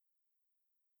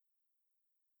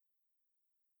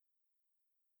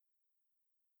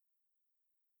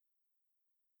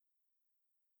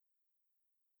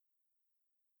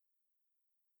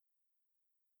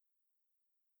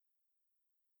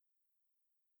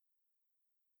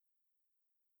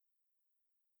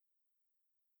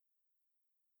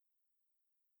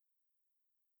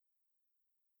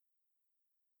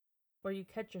or you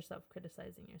catch yourself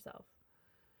criticizing yourself?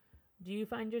 Do you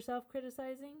find yourself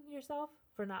criticizing yourself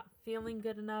for not feeling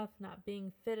good enough, not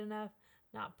being fit enough,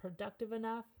 not productive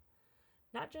enough?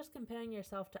 Not just comparing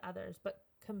yourself to others, but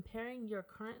comparing your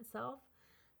current self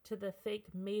to the fake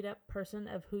made up person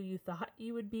of who you thought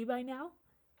you would be by now?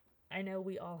 I know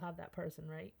we all have that person,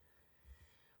 right?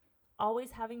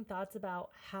 Always having thoughts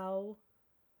about how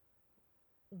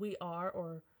we are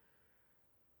or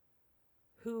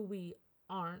who we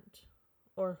aren't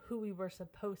or who we were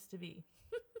supposed to be.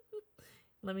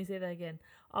 Let me say that again.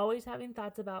 Always having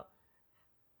thoughts about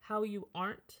how you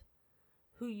aren't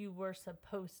who you were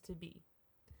supposed to be.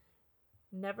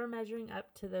 Never measuring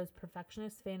up to those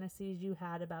perfectionist fantasies you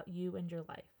had about you and your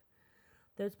life.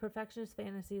 Those perfectionist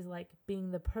fantasies like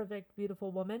being the perfect,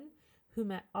 beautiful woman who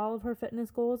met all of her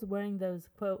fitness goals wearing those,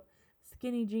 quote,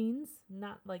 skinny jeans,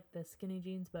 not like the skinny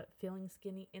jeans, but feeling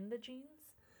skinny in the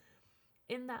jeans,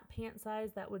 in that pant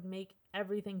size that would make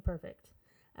everything perfect,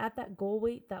 at that goal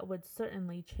weight that would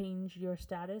certainly change your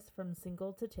status from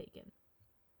single to taken,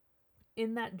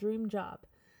 in that dream job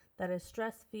that is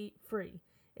stress free.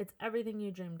 It's everything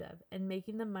you dreamed of and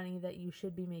making the money that you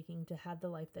should be making to have the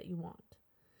life that you want.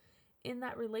 In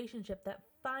that relationship that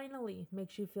finally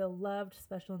makes you feel loved,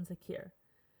 special, and secure.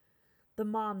 The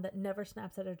mom that never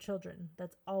snaps at her children,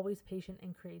 that's always patient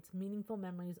and creates meaningful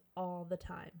memories all the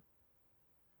time.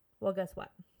 Well, guess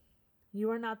what? You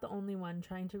are not the only one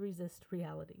trying to resist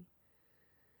reality.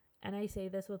 And I say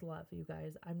this with love, you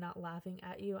guys. I'm not laughing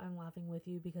at you, I'm laughing with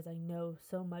you because I know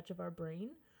so much of our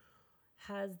brain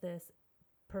has this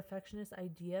perfectionist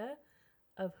idea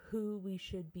of who we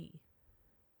should be.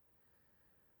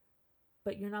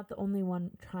 But you're not the only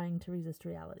one trying to resist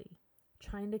reality,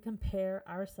 trying to compare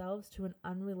ourselves to an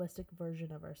unrealistic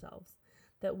version of ourselves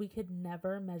that we could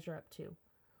never measure up to.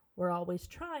 We're always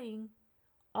trying,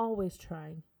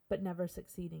 but never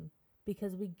succeeding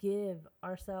because we give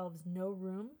ourselves no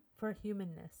room for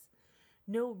humanness,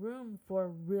 no room for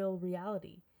real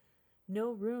reality,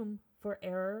 no room for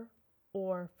error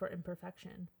or for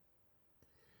imperfection.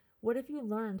 What if you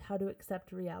learned how to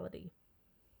accept reality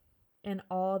and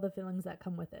all the feelings that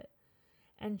come with it,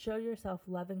 and show yourself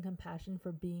love and compassion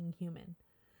for being human,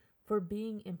 for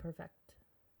being imperfect,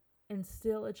 and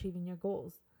still achieving your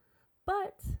goals?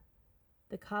 But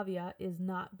the caveat is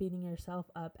not beating yourself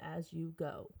up as you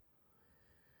go.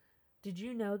 Did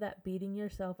you know that beating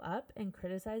yourself up and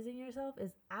criticizing yourself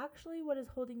is actually what is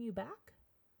holding you back?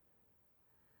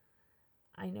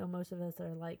 I know most of us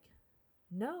are like,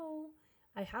 no,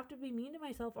 I have to be mean to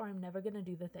myself or I'm never going to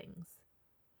do the things.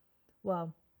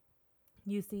 Well,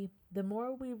 you see, the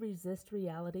more we resist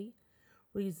reality,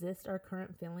 resist our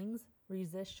current feelings,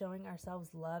 resist showing ourselves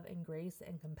love and grace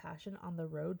and compassion on the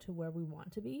road to where we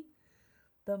want to be,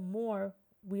 the more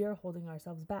we are holding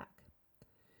ourselves back.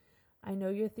 I know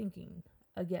you're thinking,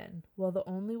 again, well, the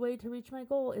only way to reach my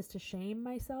goal is to shame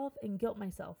myself and guilt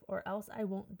myself, or else I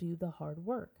won't do the hard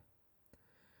work.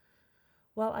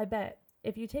 Well, I bet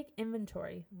if you take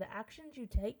inventory, the actions you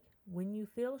take when you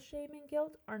feel shame and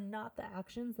guilt are not the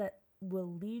actions that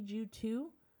will lead you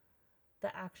to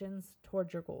the actions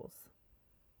towards your goals.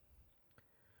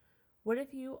 What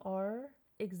if you are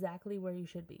exactly where you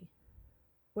should be?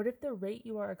 What if the rate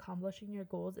you are accomplishing your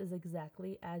goals is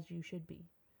exactly as you should be?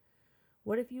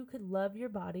 What if you could love your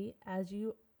body as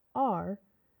you are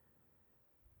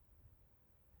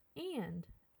and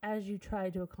as you try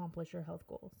to accomplish your health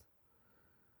goals?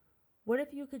 What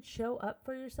if you could show up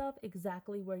for yourself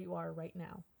exactly where you are right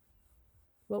now?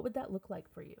 What would that look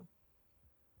like for you?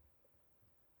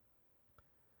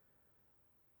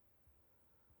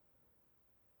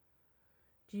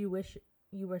 Do you wish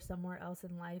you were somewhere else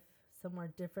in life, somewhere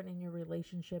different in your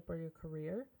relationship or your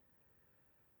career?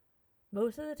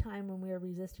 Most of the time when we are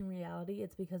resisting reality,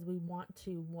 it's because we want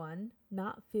to, one,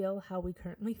 not feel how we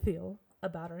currently feel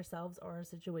about ourselves or our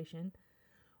situation,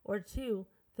 or two,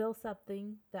 feel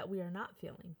something that we are not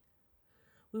feeling.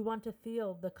 We want to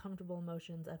feel the comfortable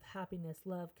emotions of happiness,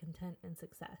 love, content, and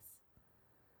success.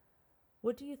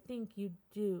 What do you think you'd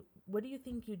do? What do you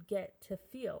think you'd get to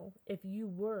feel if you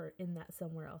were in that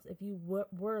somewhere else? If you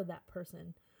were that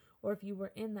person, or if you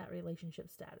were in that relationship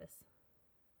status?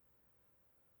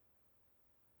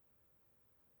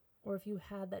 Or if you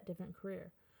had that different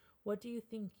career? What do you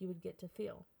think you would get to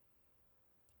feel?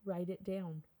 Write it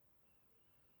down.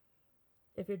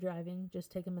 If you're driving, just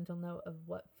take a mental note of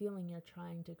what feeling you're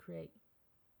trying to create.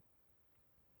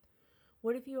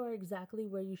 What if you are exactly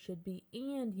where you should be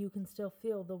and you can still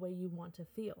feel the way you want to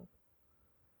feel?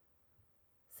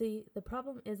 See, the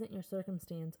problem isn't your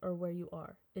circumstance or where you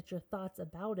are. It's your thoughts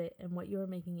about it and what you are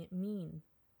making it mean.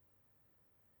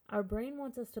 Our brain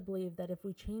wants us to believe that if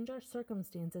we change our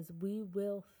circumstances, we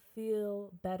will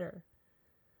feel better.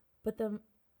 But the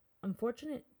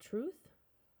unfortunate truth,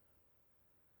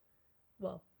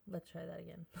 well, let's try that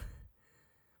again.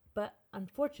 But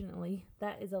unfortunately,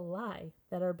 that is a lie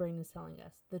that our brain is telling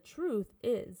us. The truth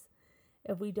is,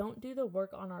 if we don't do the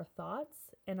work on our thoughts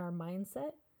and our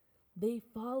mindset, they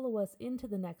follow us into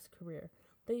the next career.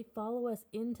 They follow us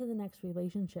into the next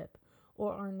relationship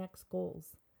or our next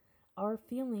goals. Our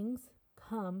feelings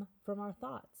come from our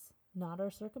thoughts, not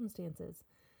our circumstances.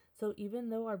 So even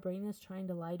though our brain is trying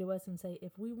to lie to us and say,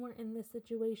 if we weren't in this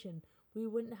situation, we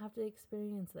wouldn't have to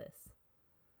experience this,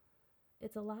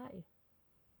 it's a lie.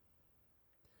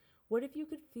 What if you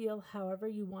could feel however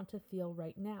you want to feel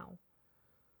right now?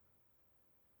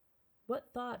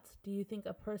 What thoughts do you think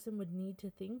a person would need to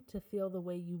think to feel the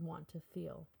way you want to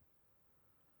feel?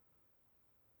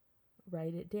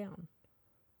 Write it down.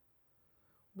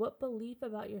 What belief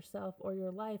about yourself or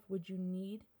your life would you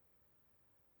need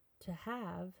to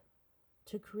have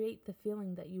to create the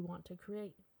feeling that you want to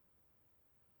create?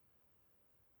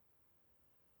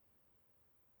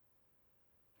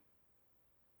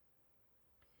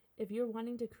 If you're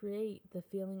wanting to create the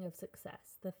feeling of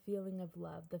success, the feeling of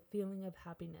love, the feeling of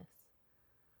happiness,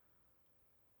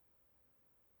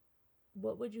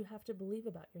 what would you have to believe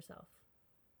about yourself?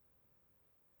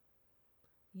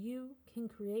 You can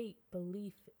create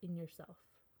belief in yourself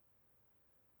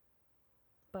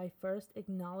by first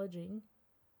acknowledging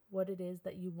what it is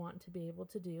that you want to be able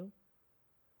to do,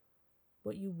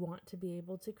 what you want to be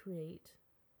able to create,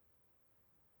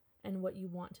 and what you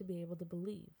want to be able to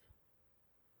believe.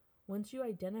 Once you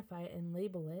identify it and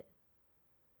label it,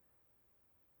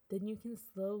 then you can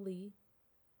slowly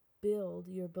build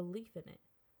your belief in it.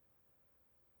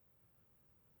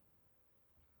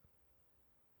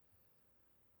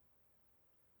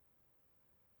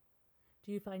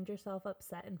 Do you find yourself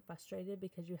upset and frustrated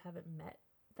because you haven't met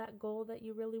that goal that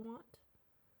you really want?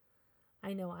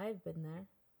 I know I've been there.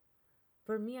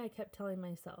 For me, I kept telling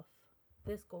myself,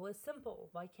 this goal is simple.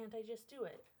 Why can't I just do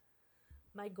it?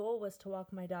 My goal was to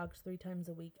walk my dogs 3 times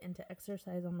a week and to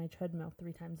exercise on my treadmill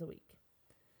 3 times a week.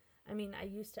 I mean, I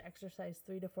used to exercise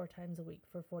 3 to 4 times a week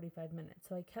for 45 minutes.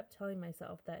 So I kept telling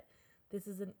myself that this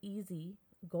is an easy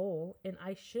goal and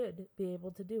I should be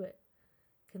able to do it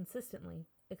consistently,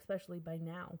 especially by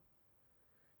now.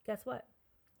 Guess what?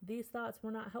 These thoughts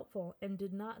were not helpful and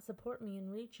did not support me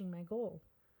in reaching my goal.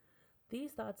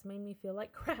 These thoughts made me feel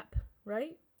like crap,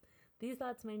 right? These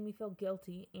thoughts made me feel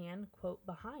guilty and, quote,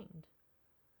 behind.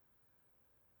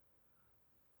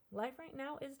 Life right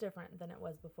now is different than it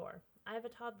was before. I have a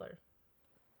toddler.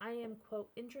 I am, quote,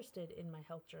 interested in my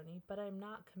health journey, but I'm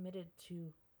not committed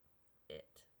to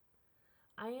it.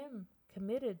 I am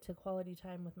committed to quality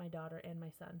time with my daughter and my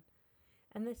son.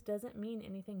 And this doesn't mean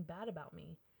anything bad about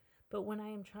me. But when I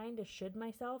am trying to should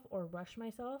myself or rush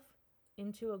myself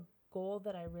into a goal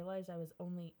that I realize I was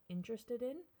only interested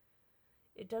in,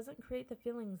 it doesn't create the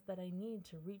feelings that I need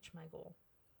to reach my goal.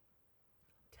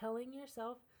 Telling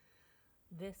yourself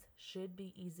this should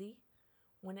be easy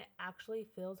when it actually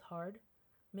feels hard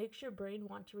makes your brain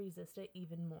want to resist it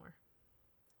even more.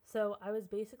 So I was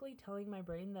basically telling my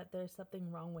brain that there's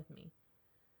something wrong with me.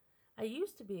 I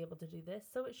used to be able to do this,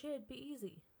 so it should be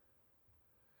easy.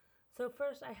 So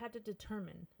first I had to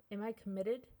determine, am I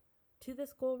committed to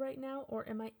this goal right now or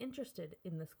am I interested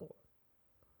in this goal?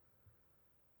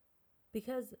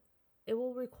 Because it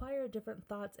will require different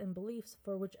thoughts and beliefs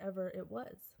for whichever it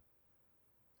was.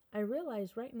 I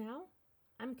realize right now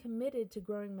I'm committed to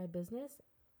growing my business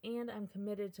and I'm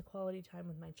committed to quality time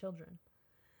with my children.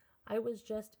 I was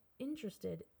just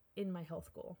interested in my health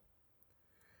goal.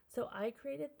 So I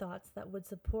created thoughts that would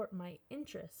support my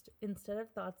interest instead of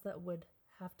thoughts that would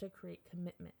have to create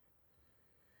commitment.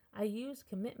 I used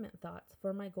commitment thoughts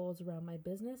for my goals around my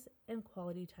business and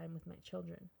quality time with my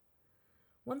children.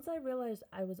 Once I realized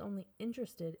I was only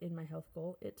interested in my health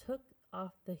goal, it took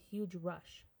off the huge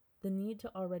rush, the need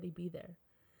to already be there.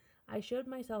 I showed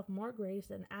myself more grace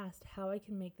and asked how I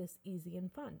can make this easy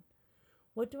and fun.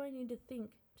 What do I need to think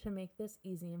to make this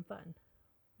easy and fun?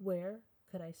 Where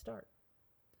could I start?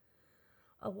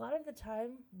 A lot of the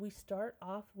time, we start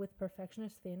off with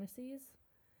perfectionist fantasies,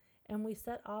 and we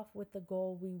set off with the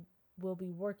goal we will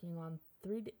be working on.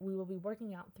 We will be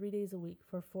working out 3 days a week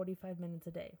for 45 minutes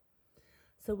a day.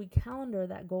 So we calendar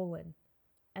that goal in,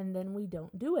 and then we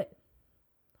don't do it.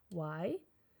 Why?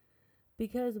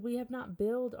 Because we have not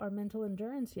built our mental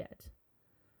endurance yet.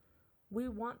 We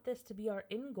want this to be our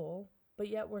end goal, but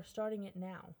yet we're starting it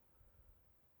now.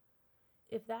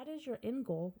 If that is your end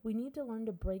goal, we need to learn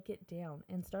to break it down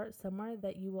and start somewhere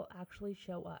that you will actually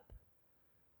show up.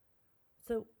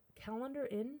 So calendar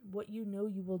in what you know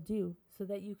you will do so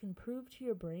that you can prove to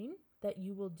your brain that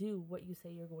you will do what you say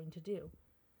you're going to do.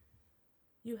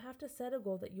 You have to set a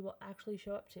goal that you will actually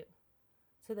show up to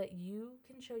so that you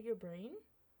can show your brain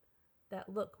that,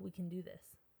 look, we can do this.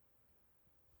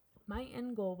 My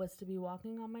end goal was to be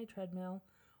walking on my treadmill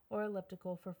or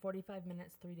elliptical for 45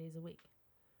 minutes 3 days a week.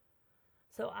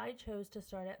 So I chose to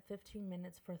start at 15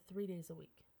 minutes for 3 days a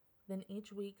week. Then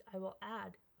each week I will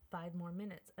add 5 more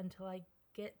minutes until I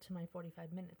get to my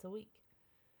 45 minutes a week.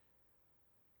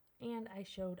 And I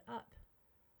showed up.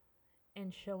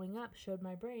 And showing up showed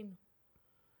my brain,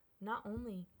 not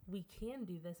only we can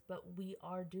do this, but we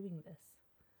are doing this.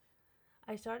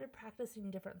 I started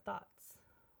practicing different thoughts.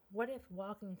 What if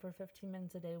walking for 15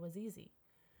 minutes a day was easy?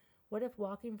 What if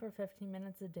walking for 15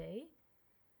 minutes a day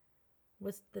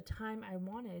was the time I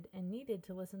wanted and needed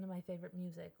to listen to my favorite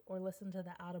music, or listen to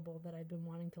the Audible that I've been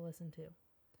wanting to listen to,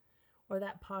 or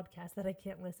that podcast that I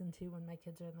can't listen to when my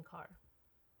kids are in the car?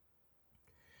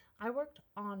 I worked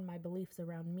on my beliefs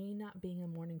around me not being a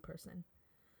morning person.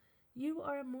 You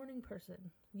are a morning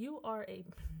person. You are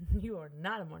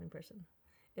not a morning person,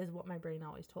 is what my brain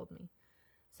always told me.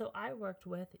 So I worked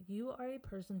with, you are a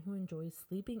person who enjoys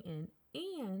sleeping in,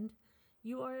 and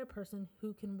you are a person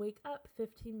who can wake up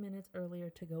 15 minutes earlier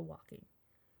to go walking.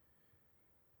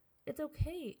 It's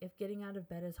okay if getting out of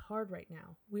bed is hard right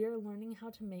now. We are learning how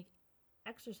to make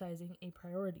exercising a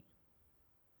priority.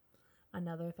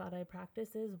 Another thought I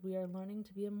practice is, we are learning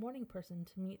to be a morning person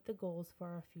to meet the goals for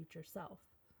our future self.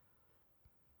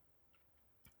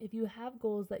 If you have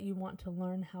goals that you want to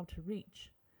learn how to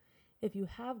reach, if you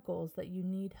have goals that you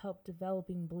need help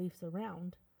developing beliefs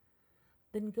around,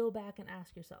 then go back and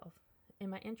ask yourself,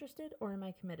 am I interested or am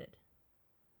I committed?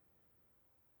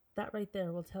 That right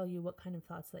there will tell you what kind of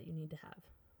thoughts that you need to have,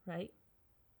 right?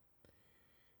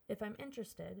 If I'm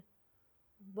interested,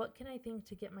 what can I think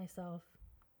to get myself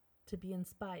to be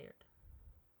inspired?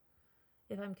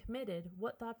 If I'm committed,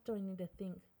 what thoughts do I need to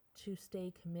think to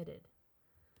stay committed?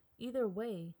 Either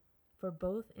way, for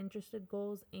both interested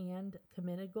goals and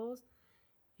committed goals,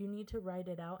 you need to write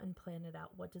it out and plan it out.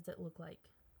 What does it look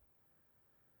like?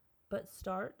 But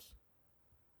start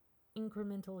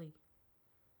incrementally.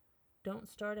 Don't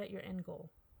start at your end goal.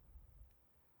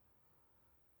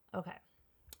 Okay,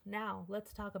 now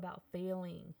let's talk about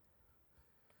failing.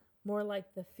 More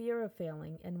like the fear of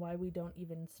failing and why we don't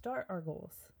even start our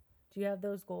goals. Do you have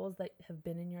those goals that have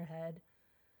been in your head?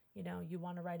 You know, you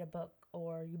want to write a book,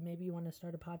 or maybe you want to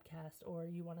start a podcast, or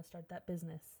you want to start that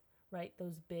business, right?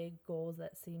 Those big goals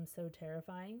that seem so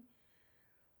terrifying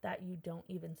that you don't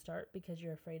even start because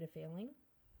you're afraid of failing,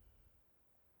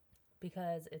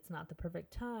 because it's not the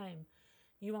perfect time,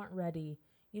 you aren't ready,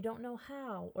 you don't know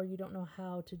how, or you don't know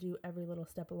how to do every little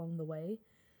step along the way.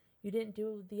 You didn't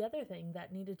do the other thing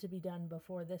that needed to be done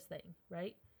before this thing,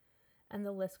 right? And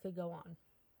the list could go on.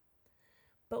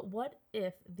 But what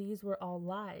if these were all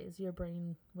lies your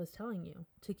brain was telling you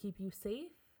to keep you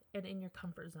safe and in your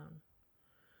comfort zone?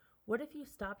 What if you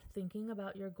stopped thinking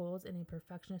about your goals in a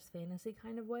perfectionist fantasy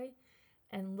kind of way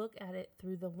and look at it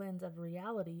through the lens of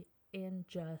reality and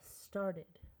just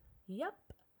started? Yep,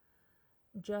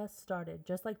 just started,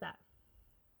 just like that.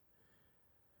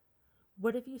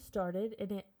 What if you started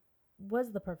and it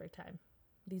was the perfect time?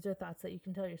 These are thoughts that you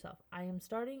can tell yourself. I am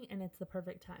starting and it's the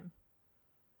perfect time.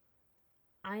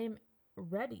 I am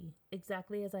ready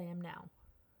exactly as I am now.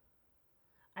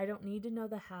 I don't need to know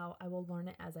the how. I will learn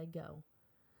it as I go.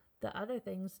 The other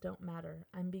things don't matter.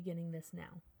 I'm beginning this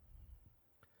now.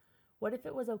 What if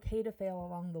it was okay to fail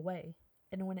along the way?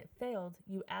 And when it failed,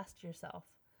 you asked yourself,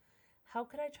 how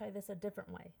could I try this a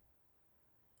different way?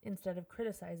 Instead of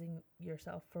criticizing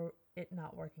yourself for it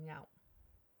not working out.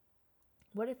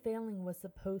 What if failing was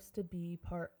supposed to be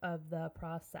part of the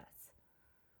process?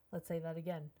 Let's say that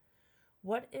again.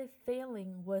 What if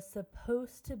failing was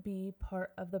supposed to be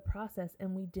part of the process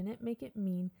and we didn't make it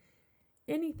mean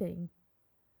anything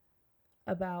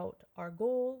about our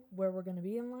goal, where we're going to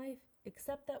be in life,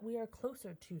 except that we are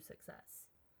closer to success?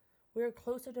 We are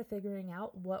closer to figuring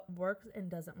out what works and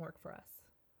doesn't work for us.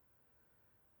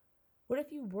 What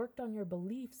if you worked on your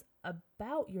beliefs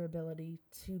about your ability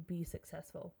to be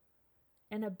successful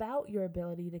and about your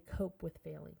ability to cope with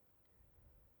failing?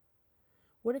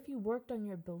 What if you worked on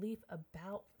your belief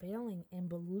about failing and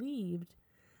believed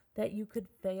that you could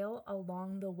fail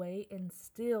along the way and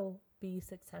still be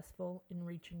successful in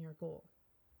reaching your goal?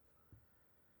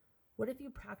 What if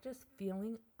you practiced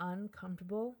feeling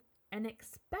uncomfortable and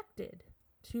expected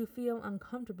to feel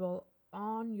uncomfortable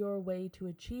on your way to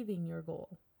achieving your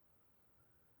goal?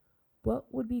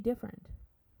 What would be different?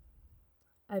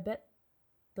 I bet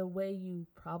the way you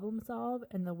problem solve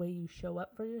and the way you show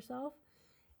up for yourself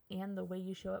and the way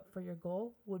you show up for your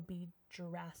goal would be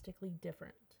drastically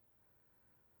different.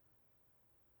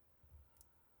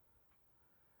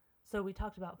 So we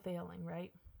talked about failing,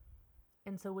 right?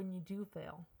 And so when you do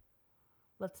fail,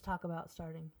 let's talk about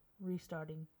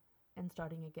restarting, and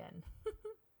starting again.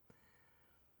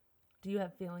 Do you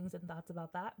have feelings and thoughts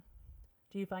about that?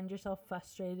 Do you find yourself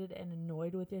frustrated and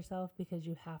annoyed with yourself because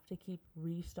you have to keep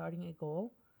restarting a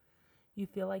goal? You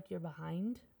feel like you're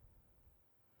behind?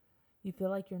 You feel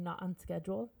like you're not on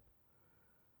schedule?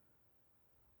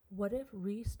 What if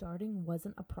restarting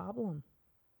wasn't a problem?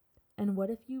 And what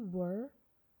if you were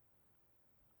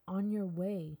on your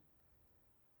way,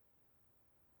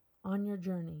 on your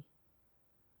journey?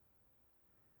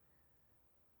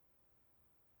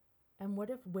 And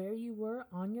what if where you were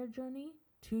on your journey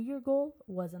to your goal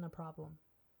wasn't a problem?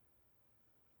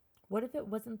 What if it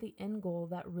wasn't the end goal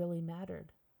that really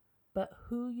mattered, but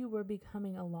who you were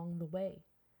becoming along the way?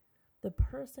 The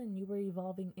person you were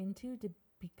evolving into to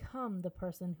become the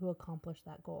person who accomplished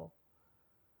that goal.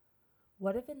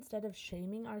 What if instead of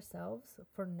shaming ourselves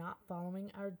for not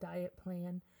following our diet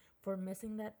plan, for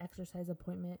missing that exercise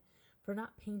appointment, for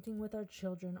not painting with our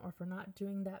children, or for not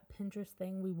doing that Pinterest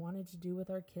thing we wanted to do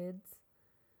with our kids,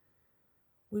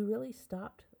 we really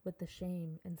stopped with the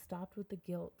shame and stopped with the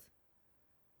guilt,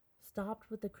 stopped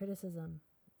with the criticism,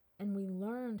 and we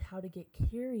learned how to get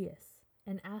curious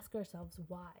and ask ourselves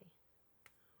why.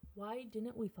 Why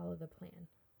didn't we follow the plan?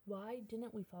 Why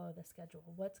didn't we follow the schedule?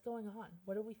 What's going on?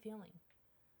 What are we feeling?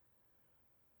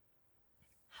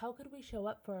 How could we show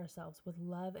up for ourselves with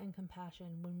love and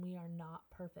compassion when we are not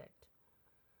perfect,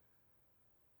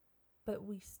 but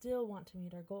we still want to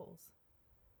meet our goals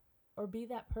or be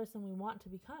that person we want to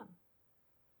become?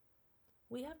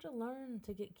 We have to learn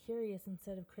to get curious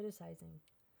instead of criticizing.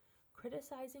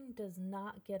 Criticizing does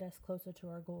not get us closer to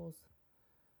our goals.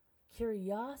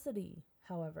 Curiosity,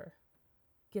 however,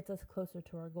 gets us closer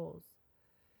to our goals.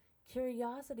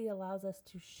 Curiosity allows us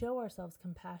to show ourselves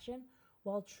compassion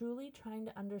while truly trying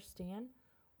to understand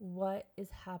what is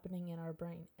happening in our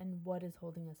brain and what is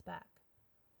holding us back.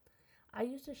 I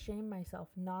used to shame myself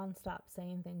nonstop,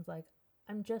 saying things like,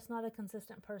 I'm just not a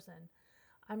consistent person.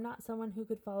 I'm not someone who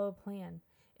could follow a plan.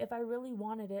 If I really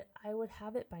wanted it, I would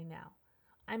have it by now.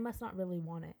 I must not really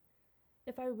want it.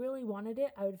 If I really wanted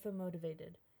it, I would feel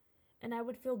motivated. And I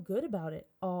would feel good about it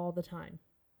all the time.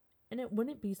 And it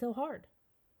wouldn't be so hard.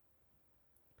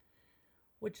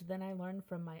 Which then I learned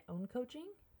from my own coaching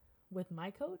with my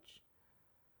coach.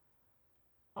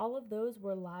 All of those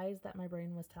were lies that my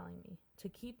brain was telling me to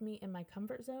keep me in my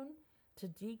comfort zone, to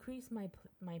decrease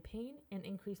my pain and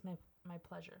increase my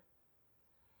pleasure.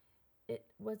 It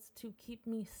was to keep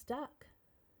me stuck,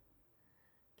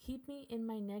 keep me in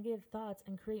my negative thoughts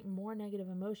and create more negative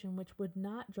emotion, which would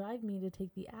not drive me to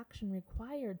take the action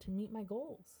required to meet my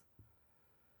goals.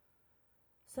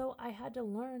 So I had to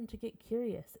learn to get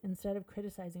curious instead of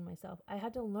criticizing myself. I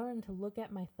had to learn to look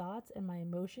at my thoughts and my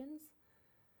emotions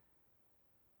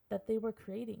that they were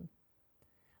creating.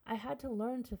 I had to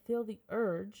learn to feel the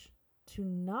urge to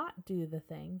not do the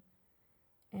thing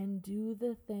and do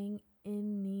the thing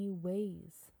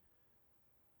anyways.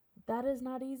 That is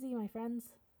not easy, my friends.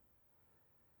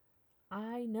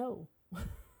 I know.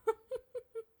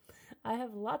 I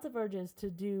have lots of urges to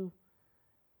do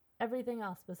everything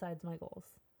else besides my goals.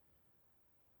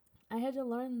 I had to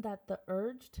learn that the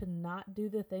urge to not do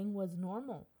the thing was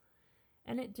normal.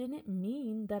 And it didn't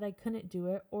mean that I couldn't do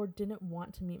it or didn't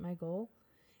want to meet my goal.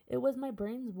 It was my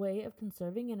brain's way of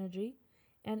conserving energy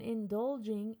and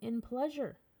indulging in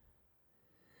pleasure.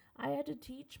 I had to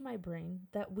teach my brain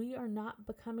that we are not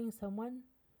becoming someone.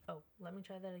 Oh, let me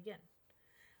try that again.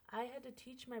 I had to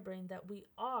teach my brain that we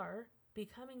are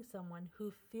becoming someone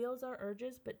who feels our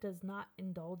urges but does not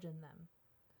indulge in them.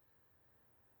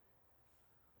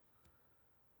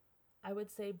 I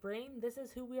would say, brain, this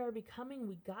is who we are becoming.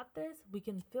 We got this. We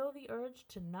can feel the urge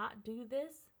to not do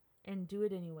this and do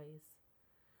it anyways.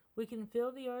 We can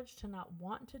feel the urge to not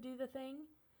want to do the thing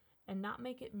and not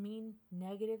make it mean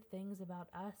negative things about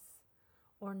us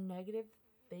or negative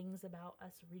things about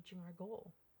us reaching our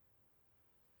goal.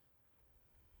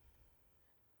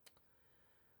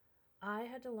 I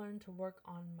had to learn to work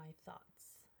on my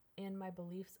thoughts and my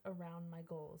beliefs around my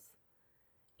goals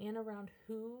and around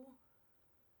who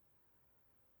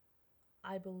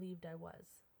I believed I was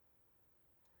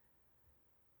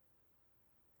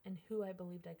and who I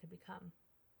believed I could become.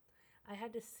 I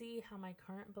had to see how my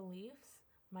current beliefs,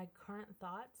 my current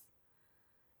thoughts,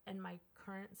 and my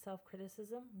current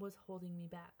self-criticism was holding me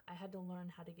back. I had to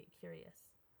learn how to get curious.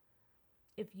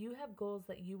 If you have goals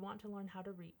that you want to learn how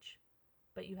to reach,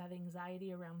 but you have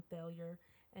anxiety around failure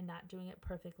and not doing it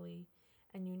perfectly,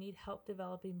 and you need help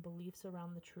developing beliefs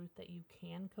around the truth that you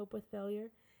can cope with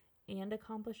failure and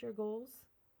accomplish your goals,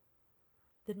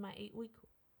 then my 8-week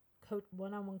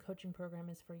one-on-one coaching program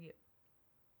is for you.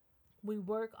 We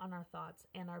work on our thoughts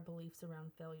and our beliefs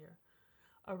around failure,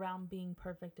 around being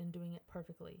perfect and doing it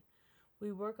perfectly.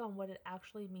 We work on what it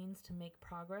actually means to make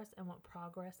progress and what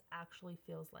progress actually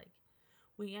feels like.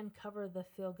 We uncover the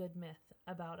feel-good myth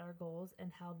about our goals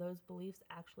and how those beliefs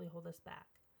actually hold us back.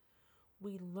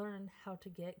 We learn how to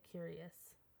get curious.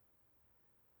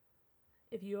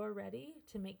 If you are ready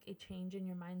to make a change in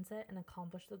your mindset and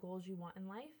accomplish the goals you want in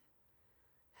life,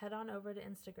 head on over to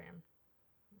Instagram,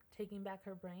 Taking Back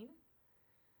Her Brain.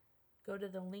 Go to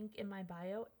the link in my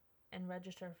bio and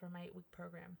register for my 8-week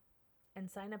program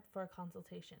and sign up for a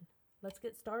consultation. Let's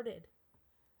get started.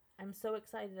 I'm so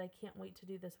excited. I can't wait to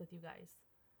do this with you guys.